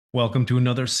Welcome to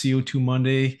another CO2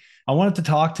 Monday. I wanted to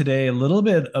talk today a little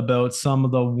bit about some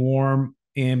of the warm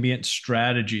ambient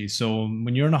strategies. So,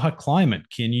 when you're in a hot climate,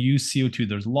 can you use CO2?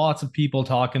 There's lots of people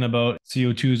talking about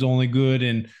CO2 is only good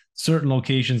in certain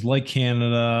locations like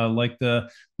Canada, like the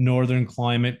northern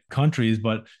climate countries.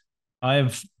 But I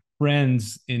have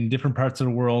friends in different parts of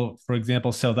the world, for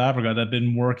example, South Africa, that have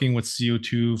been working with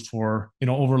CO2 for,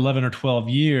 over 11 or 12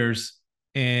 years,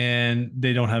 and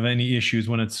they don't have any issues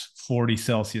when it's 40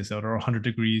 Celsius out or 100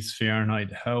 degrees Fahrenheit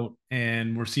out.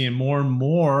 And we're seeing more and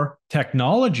more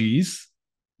technologies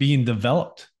being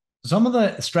developed. Some of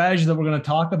the strategies that we're going to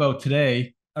talk about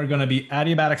today are going to be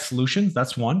adiabatic solutions.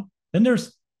 That's one. Then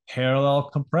there's parallel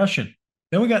compression.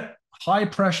 Then we got high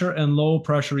pressure and low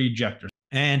pressure ejectors.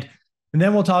 And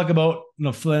then we'll talk about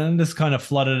this kind of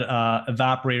flooded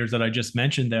evaporators that I just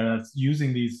mentioned there. That's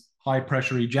using these high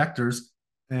pressure ejectors,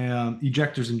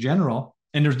 ejectors in general.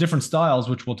 And there's different styles,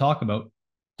 which we'll talk about.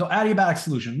 So adiabatic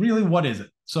solution, really, what is it?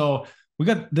 So we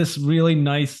got this really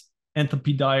nice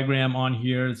enthalpy diagram on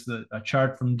here. It's a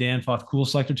chart from Danfoss Cool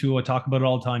Selector tool. I talk about it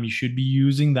all the time. You should be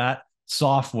using that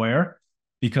software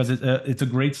because it's a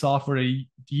great software to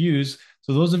use.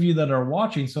 So those of you that are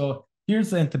watching, so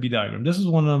here's the enthalpy diagram. This is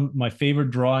one of my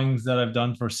favorite drawings that I've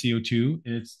done for CO2.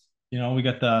 It's, we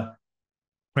got the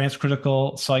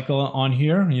transcritical cycle on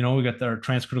here. We got our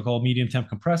transcritical medium temp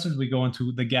compressors. We go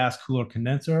into the gas cooler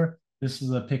condenser. This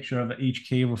is a picture of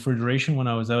HK refrigeration when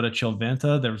I was out at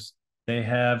Chilventa. They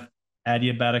have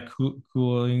adiabatic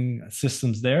cooling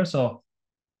systems there. So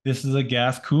this is a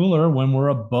gas cooler when we're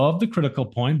above the critical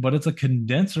point, but it's a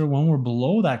condenser when we're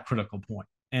below that critical point.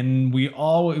 And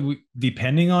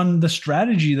depending on the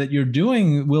strategy that you're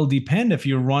doing, will depend if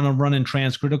you running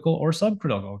transcritical or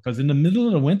subcritical. Because in the middle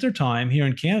of the winter time here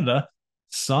in Canada,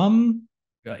 some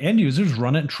end users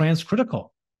run it transcritical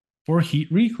for heat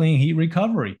reclaim, heat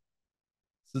recovery.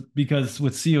 Because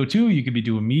with CO2, you could be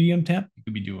doing medium temp, you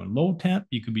could be doing low temp,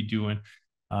 you could be doing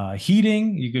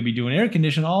heating, you could be doing air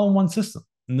conditioning all in one system.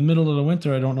 In the middle of the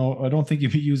winter, I don't think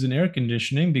you'd be using air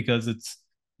conditioning because it's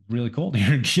really cold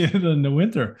here in Canada in the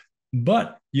winter.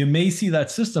 But you may see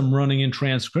that system running in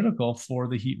transcritical for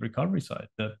the heat recovery side,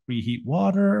 the preheat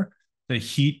water, the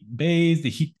heat bays, the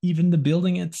heat, even the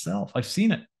building itself. I've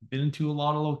seen it, been into a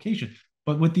lot of locations.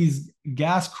 But with these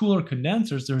gas cooler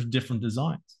condensers, there's different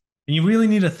designs. And you really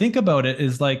need to think about it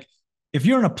is like, if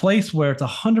you're in a place where it's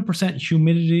 100%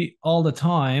 humidity all the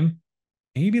time,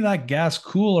 maybe that gas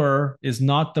cooler is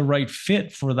not the right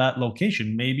fit for that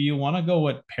location. Maybe you want to go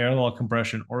with parallel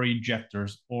compression or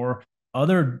ejectors or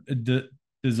other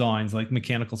designs like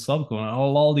mechanical subcooling. It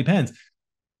all depends.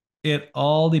 It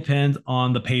all depends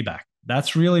on the payback.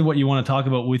 That's really what you want to talk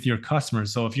about with your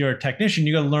customers. So if you're a technician,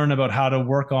 you got to learn about how to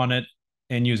work on it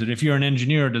and use it. If you're an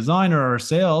engineer, a designer, or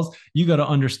sales, you got to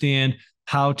understand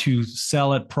how to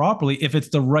sell it properly if it's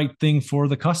the right thing for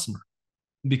the customer.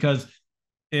 Because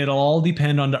it'll all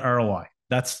depend on the ROI.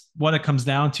 That's what it comes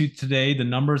down to today. The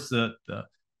numbers, the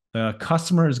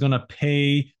customer is going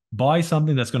to buy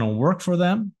something that's going to work for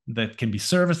them, that can be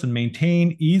serviced and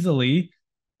maintained easily,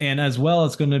 and as well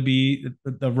it's going to be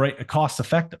the right cost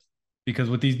effective. Because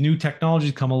with these new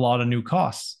technologies come a lot of new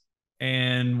costs,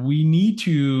 and we need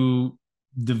to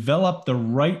develop the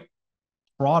right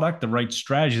product, the right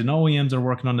strategies. And OEMs are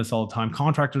working on this all the time.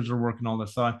 Contractors are working all the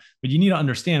time. But you need to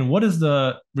understand what is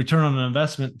the return on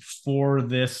investment for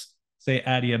this, say,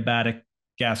 adiabatic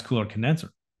gas cooler condenser.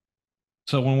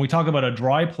 So when we talk about a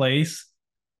dry place,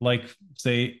 like,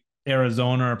 say,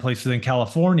 Arizona or places in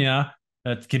California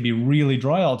that can be really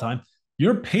dry all the time,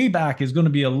 your payback is going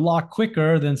to be a lot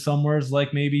quicker than somewheres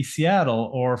like maybe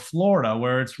Seattle or Florida,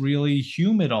 where it's really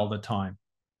humid all the time.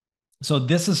 So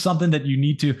this is something that you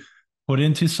need to put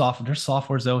into software. There's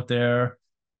softwares out there.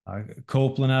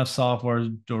 Copeland has software,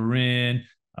 Dorin,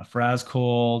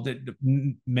 Frascold.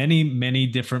 Many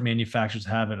different manufacturers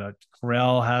have it.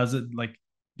 Corel has it. Like,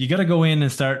 you got to go in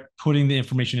and start putting the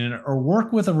information in, or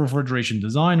work with a refrigeration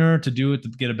designer to do it to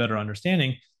get a better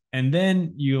understanding. And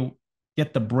then you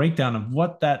get the breakdown of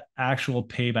what that actual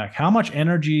payback, how much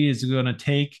energy is it going to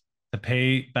take to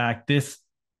pay back this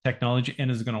technology,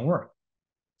 and is it going to work?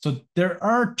 So there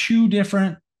are two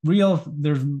different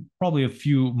there's probably a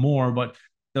few more, but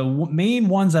the main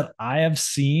ones that I have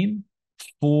seen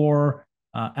for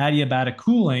adiabatic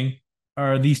cooling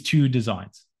are these two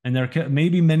designs. And there may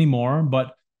be many more,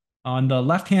 but on the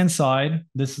left-hand side,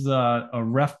 this is a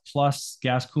Ref Plus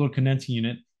gas cooler condensing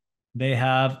unit. They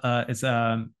have, it's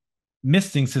a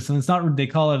misting system. It's not, they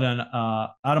call it an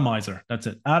atomizer. That's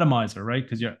it, atomizer, right?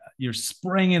 Because you're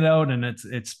spraying it out, and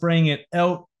it's spraying it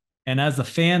out. And as the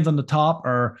fans on the top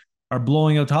are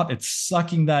blowing out top, it's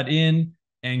sucking that in,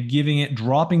 and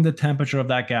dropping the temperature of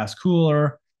that gas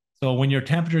cooler. So when your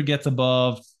temperature gets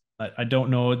above, I don't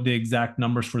know the exact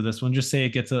numbers for this one, just say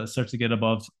it starts to get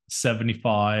above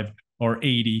 75 or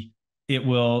 80, it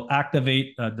will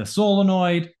activate the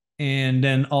solenoid, and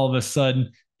then all of a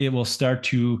sudden it will start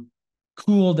to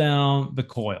cool down the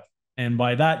coil. And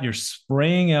by that, you're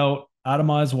spraying out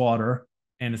atomized water,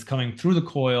 and it's coming through the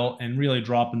coil and really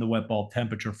dropping the wet bulb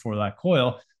temperature for that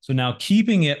coil. So now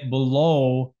keeping it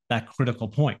below that critical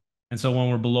point. And so when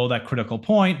we're below that critical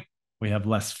point, we have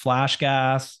less flash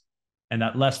gas, and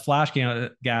that less flash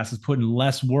gas is putting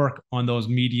less work on those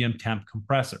medium temp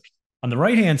compressors. On the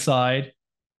right-hand side,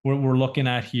 we're looking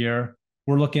at here,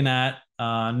 we're looking at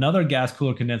another gas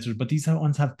cooler condenser, but these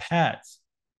ones have pads.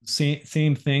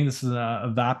 Same thing. This is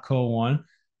a Vapco one.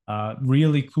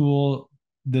 Really cool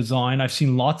design. I've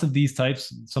seen lots of these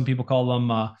types. Some people call them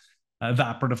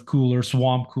evaporative coolers,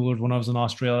 swamp coolers. When I was in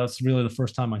Australia, that's really the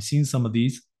first time I've seen some of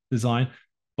these design.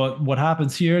 But what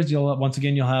happens here is you'll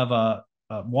have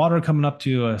water coming up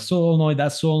to a solenoid. That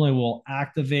solenoid will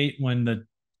activate when the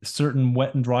certain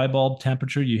wet and dry bulb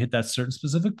temperature, you hit that certain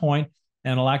specific point,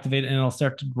 and it'll activate and it'll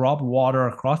start to drop water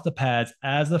across the pads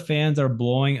as the fans are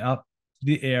blowing up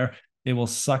the air. It will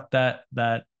suck that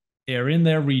air in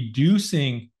there,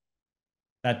 reducing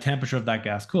that temperature of that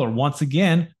gas cooler. Once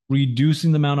again,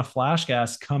 reducing the amount of flash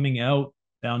gas coming out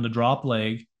down the drop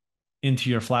leg into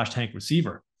your flash tank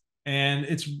receiver. And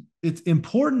it's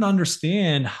important to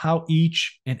understand how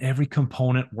each and every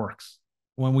component works.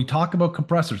 When we talk about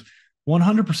compressors,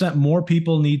 100% more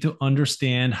people need to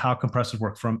understand how compressors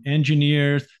work, from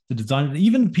engineers, the designers,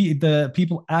 even the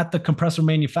people at the compressor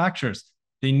manufacturers.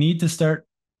 They need to start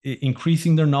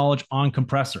increasing their knowledge on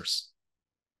compressors.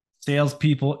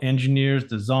 Salespeople, engineers,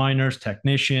 designers,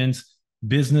 technicians,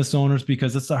 business owners,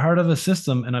 because it's the heart of a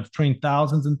system. And I've trained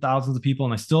thousands and thousands of people,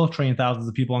 and I still train thousands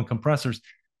of people on compressors.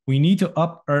 We need to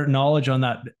up our knowledge on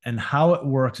that and how it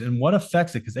works and what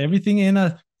affects it, because everything in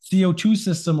a CO2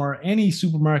 system or any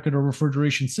supermarket or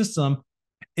refrigeration system,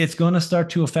 it's going to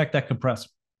start to affect that compressor.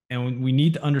 And we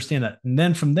need to understand that. And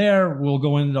then from there, we'll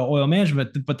go into oil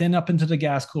management, but then up into the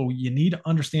gas cooler, you need to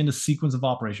understand the sequence of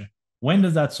operation. When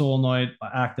does that solenoid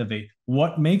activate?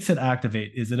 What makes it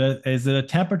activate? Is it a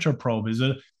temperature probe?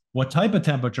 What type of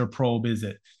temperature probe is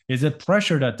it? Is it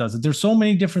pressure that does it? There's so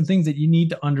many different things that you need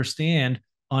to understand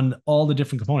on all the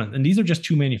different components. And these are just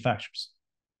two manufacturers.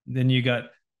 Then you got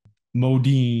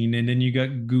Modine, and then you got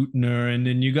Gutner, and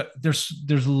then you got there's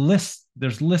lists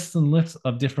and lists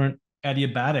of different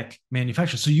adiabatic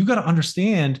manufacturers. So you got to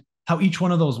understand how each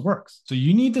one of those works. So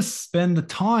you need to spend the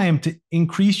time to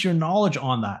increase your knowledge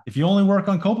on that. If you only work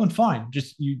on Copeland, fine.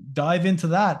 Just you dive into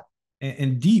that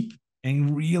and deep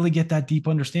and really get that deep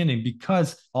understanding,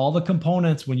 because all the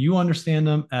components, when you understand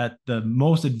them at the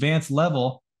most advanced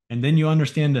level, and then you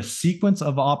understand the sequence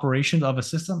of operation of a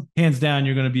system, hands down,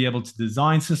 you're going to be able to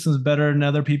design systems better than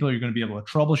other people. You're going to be able to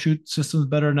troubleshoot systems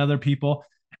better than other people.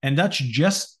 And that's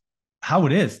just how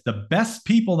it is. The best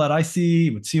people that I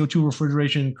see with CO2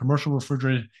 refrigeration, commercial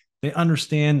refrigeration, they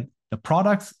understand the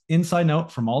products inside and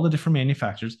out from all the different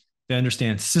manufacturers. They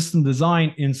understand system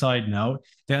design inside and out.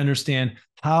 They understand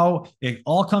how it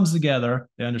all comes together.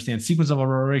 They understand sequence of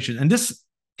operation. And this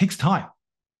takes time.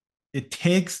 It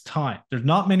takes time. There's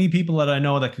not many people that I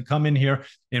know that could come in here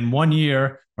in 1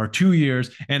 year or 2 years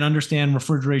and understand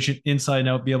refrigeration inside and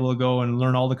out, be able to go and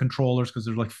learn all the controllers, because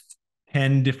there's like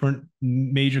 10 different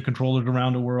major controllers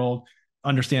around the world,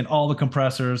 understand all the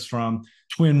compressors from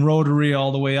twin rotary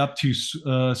all the way up to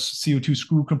CO2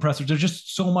 screw compressors. There's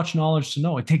just so much knowledge to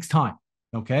know. It takes time.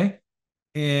 Okay.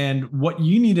 And what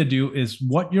you need to do is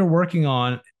what you're working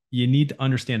on, you need to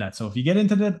understand that. So if you get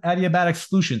into the adiabatic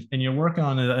solutions and you're working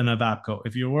on an Vapco,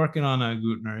 if you're working on a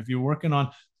Gutner, if you're working on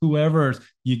whoever's,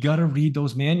 you got to read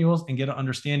those manuals and get an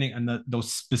understanding on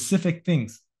those specific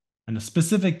things. And the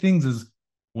specific things is,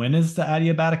 when is the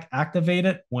adiabatic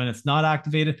activated? When it's not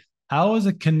activated? How is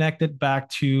it connected back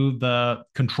to the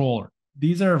controller?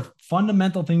 These are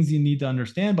fundamental things you need to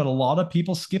understand, but a lot of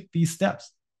people skip these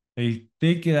steps. They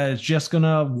think it's just going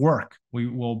to work. We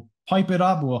will pipe it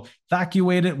up, we'll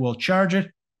evacuate it, we'll charge it.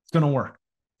 It's going to work.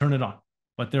 Turn it on.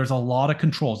 But there's a lot of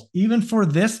controls. Even for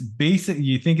this basic,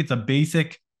 you think it's a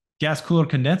basic gas cooler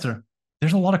condenser,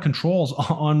 there's a lot of controls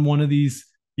on one of these.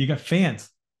 You got fans,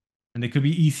 and they could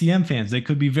be ECM fans. They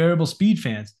could be variable speed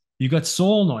fans. You got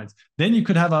solenoids. Then you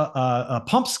could have a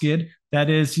pump skid that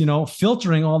is,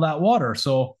 filtering all that water.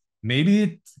 So maybe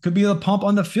it could be the pump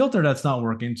on the filter that's not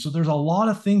working. So there's a lot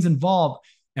of things involved.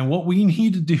 And what we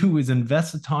need to do is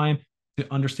invest the time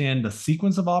to understand the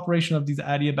sequence of operation of these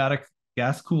adiabatic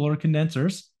gas cooler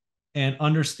condensers and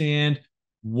understand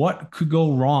what could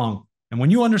go wrong And when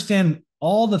you understand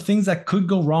all the things that could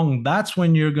go wrong, that's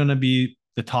when you're going to be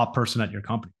the top person at your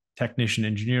company, technician,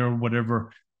 engineer,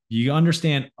 whatever. You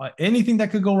understand anything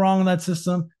that could go wrong in that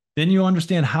system, then you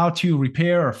understand how to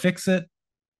repair or fix it.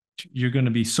 You're going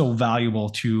to be so valuable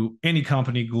to any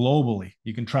company globally.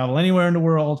 You can travel anywhere in the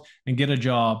world and get a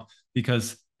job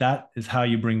because that is how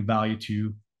you bring value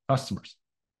to customers.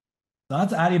 So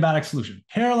that's adiabatic solution.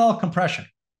 Parallel compression.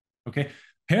 Okay.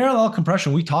 Parallel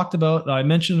compression, we talked about, I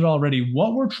mentioned it already.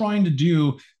 What we're trying to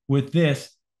do with this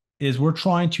is we're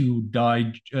trying to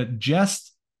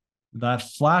digest that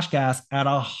flash gas at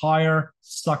a higher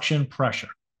suction pressure.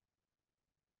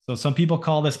 So some people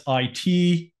call this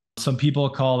IT, some people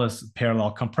call this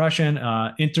parallel compression,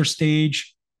 interstage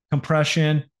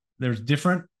compression. There's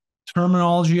different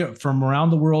terminology from around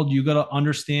the world. You got to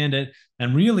understand it.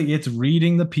 And really, it's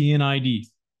reading the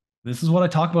P&IDs. This is what I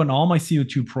talk about in all my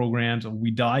CO2 programs. We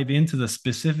dive into the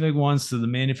specific ones to the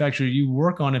manufacturer you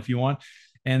work on if you want.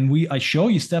 And I show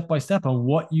you step by step on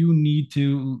what you need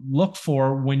to look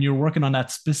for when you're working on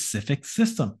that specific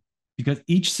system. Because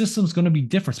each system is going to be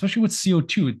different, especially with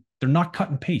CO2. They're not cut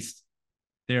and paste.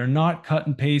 They're not cut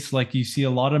and paste like you see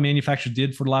a lot of manufacturers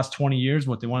did for the last 20 years.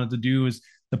 What they wanted to do is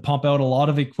to pump out a lot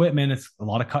of equipment. It's a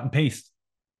lot of cut and paste.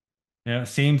 Yeah,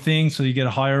 same thing. So you get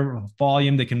a higher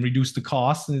volume, they can reduce the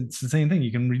cost. It's the same thing.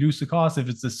 You can reduce the cost if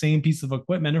it's the same piece of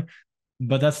equipment,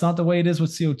 but that's not the way it is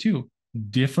with CO2.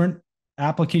 Different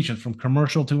applications from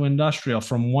commercial to industrial,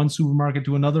 from one supermarket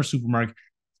to another supermarket,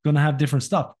 it's going to have different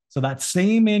stuff. So that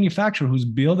same manufacturer who's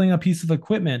building a piece of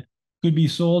equipment could be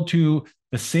sold to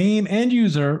the same end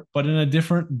user, but in a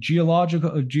different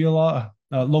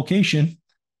location.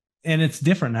 And it's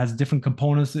different, it has different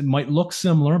components. It might look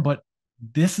similar, but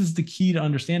this is the key to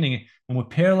understanding it. And with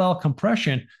parallel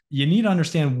compression, you need to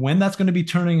understand when that's going to be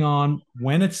turning on,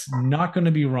 when it's not going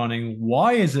to be running,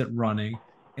 why is it running?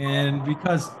 And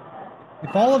because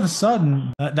if all of a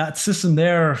sudden that system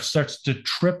there starts to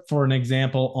trip, for an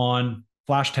example, on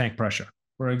flash tank pressure,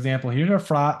 for example, here's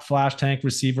our flash tank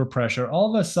receiver pressure.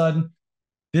 All of a sudden,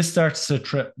 this starts to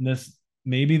trip.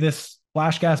 Maybe this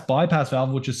flash gas bypass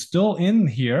valve, which is still in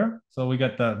here. So we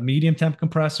got the medium temp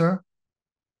compressor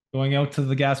going out to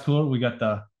the gas cooler. We got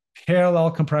the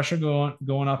parallel compressor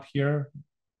going up here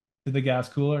to the gas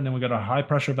cooler. And then we got our high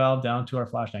pressure valve down to our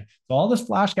flash tank. So all this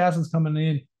flash gas is coming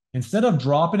in. Instead of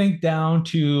dropping it down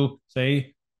to,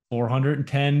 say,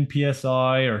 410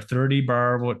 PSI or 30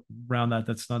 bar, around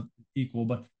that's not equal,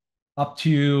 but up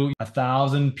to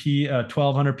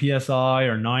 1200 PSI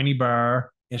or 90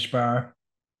 bar-ish bar,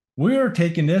 we're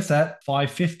taking this at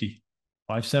 550,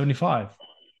 575,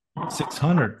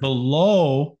 600,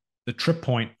 below the trip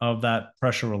point of that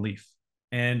pressure relief.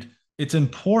 And it's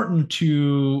important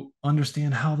to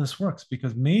understand how this works,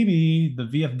 because maybe the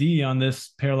VFD on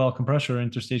this parallel compressor,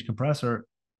 interstage compressor,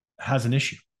 has an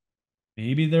issue.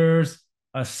 Maybe there's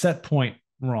a set point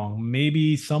wrong.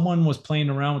 Maybe someone was playing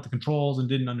around with the controls and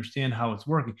didn't understand how it's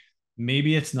working.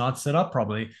 Maybe it's not set up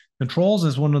properly. Controls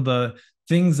is one of the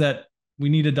things that we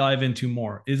need to dive into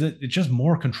more. It's just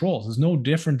more controls. It's no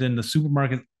different than the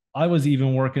supermarket I was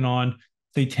even working on,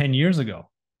 say, 10 years ago,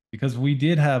 because we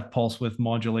did have pulse width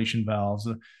modulation valves.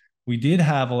 We did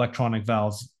have electronic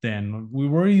valves then. We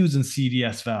were using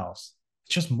CDS valves.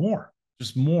 It's just more.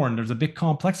 And there's a big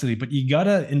complexity, but you got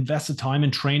to invest the time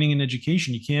in training and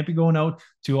education. You can't be going out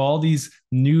to all these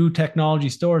new technology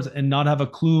stores and not have a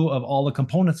clue of all the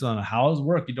components on it, how it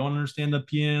works. You don't understand the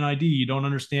P&ID. You don't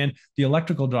understand the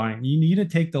electrical drawing. You need to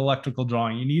take the electrical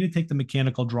drawing. You need to take the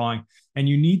mechanical drawing, and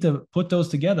you need to put those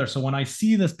together. So when I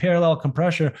see this parallel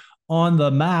compressor on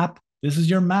the map, this is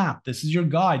your map. This is your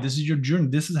guide. This is your journey.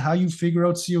 This is how you figure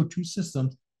out CO2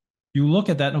 systems. You look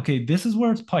at that. Okay, this is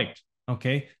where it's piped.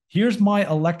 Okay, here's my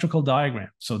electrical diagram.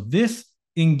 So this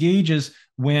engages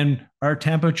when our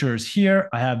temperature is here.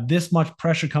 I have this much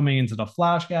pressure coming into the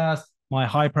flash gas, my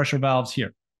high pressure valves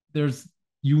here. There's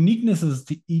uniquenesses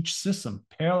to each system.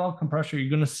 Parallel compression, you're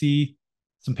going to see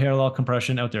some parallel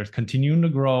compression out there. It's continuing to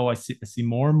grow. I see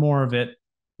more and more of it.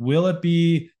 Will it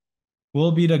be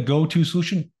the go-to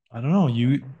solution? I don't know.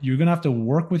 You're going to have to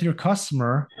work with your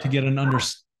customer to get an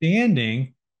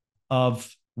understanding of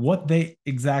what they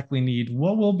exactly need.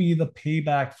 What will be the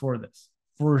payback for this?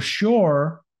 For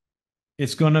sure,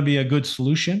 it's going to be a good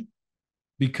solution,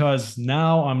 because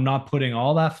now I'm not putting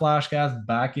all that flash gas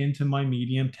back into my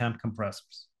medium temp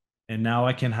compressors. And now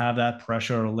I can have that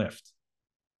pressure lift.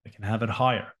 I can have it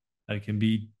higher. I can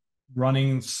be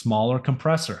running smaller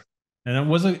compressor. And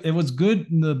it was good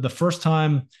the first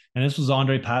time. And this was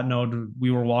Andre Patnaud.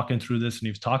 We were walking through this and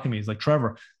he was talking to me. He's like,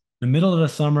 Trevor, in the middle of the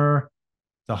summer,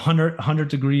 the 100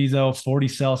 degrees out, 40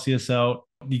 Celsius out.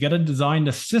 You got to design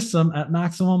the system at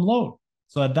maximum load.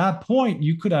 So at that point,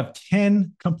 you could have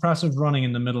 10 compressors running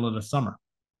in the middle of the summer.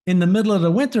 In the middle of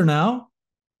the winter now,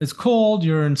 it's cold,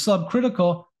 you're in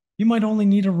subcritical, you might only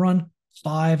need to run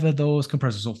 5 of those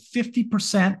compressors. So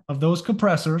 50% of those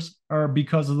compressors are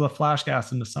because of the flash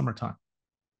gas in the summertime.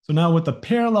 So now with the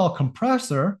parallel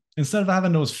compressor, instead of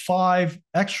having those 5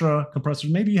 extra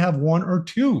compressors, maybe you have 1 or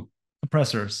 2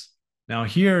 compressors. Now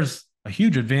here's a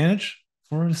huge advantage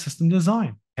for the system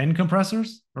design. 10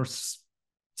 compressors or 6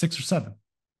 or 7.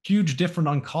 Huge difference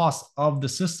on cost of the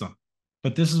system.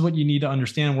 But this is what you need to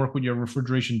understand, work with your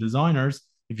refrigeration designers.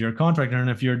 If you're a contractor and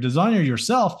if you're a designer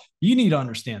yourself, you need to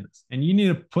understand this and you need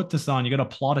to put this on. You got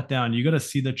to plot it down. You got to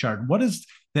see the chart. What is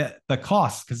the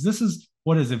cost? Because this is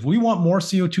what is, if we want more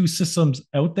CO2 systems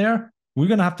out there, we're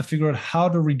going to have to figure out how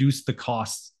to reduce the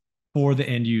costs for the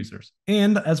end users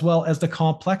and as well as the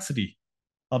complexity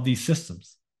of these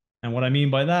systems. And what I mean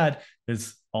by that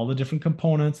is all the different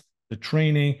components, the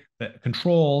training, the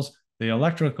controls, the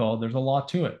electrical, there's a lot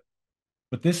to it.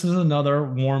 But this is another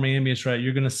warm ambient strategy.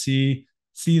 You're going to see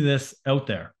this out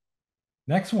there.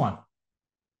 Next one,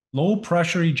 low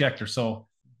pressure ejector. So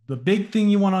the big thing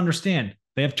you want to understand,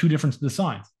 they have 2 different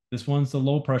designs. This one's the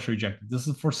low pressure ejector. This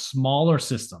is for smaller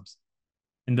systems.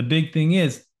 And the big thing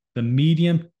is the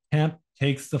medium temp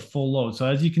takes the full load. So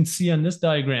as you can see on this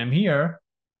diagram here,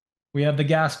 we have the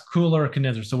gas cooler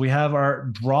condenser. So we have our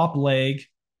drop leg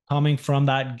coming from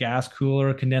that gas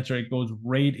cooler condenser. It goes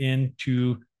right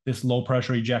into this low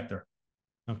pressure ejector.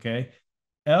 Okay.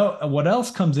 What else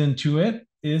comes into it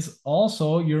is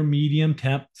also your medium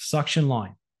temp suction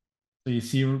line. So you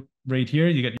see right here,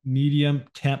 you got medium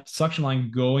temp suction line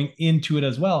going into it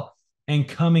as well. And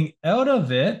coming out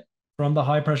of it from the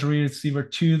high pressure receiver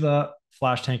to the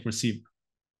flash tank receiver.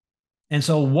 And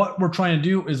so what we're trying to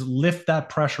do is lift that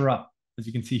pressure up. As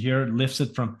you can see here, it lifts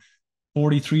it from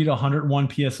 43 to 101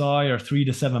 PSI or 3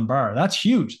 to 7 bar. That's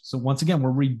huge. So once again,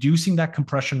 we're reducing that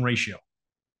compression ratio.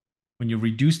 When you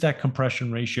reduce that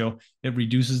compression ratio, it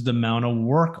reduces the amount of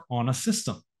work on a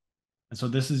system. And so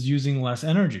this is using less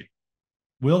energy.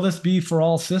 Will this be for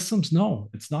all systems? No,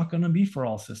 it's not going to be for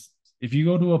all systems. If you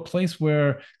go to a place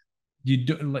where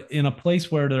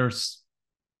there's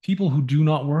people who do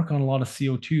not work on a lot of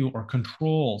CO2 or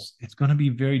controls, it's going to be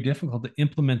very difficult to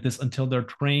implement this until they're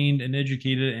trained and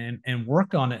educated and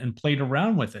worked on it and played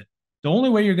around with it. The only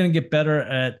way you're going to get better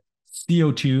at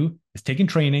CO2 is taking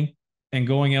training and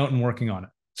going out and working on it.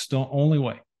 It's the only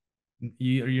way.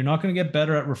 You're not going to get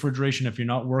better at refrigeration if you're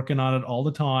not working on it all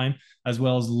the time, as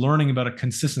well as learning about it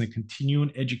consistently,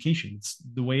 continuing education. It's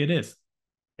the way it is.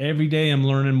 Every day I'm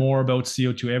learning more about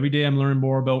CO2. Every day I'm learning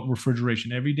more about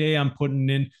refrigeration. Every day I'm putting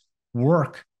in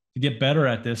work to get better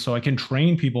at this so I can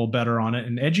train people better on it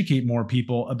and educate more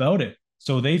people about it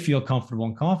so they feel comfortable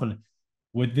and confident.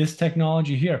 With this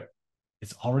technology here,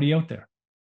 it's already out there.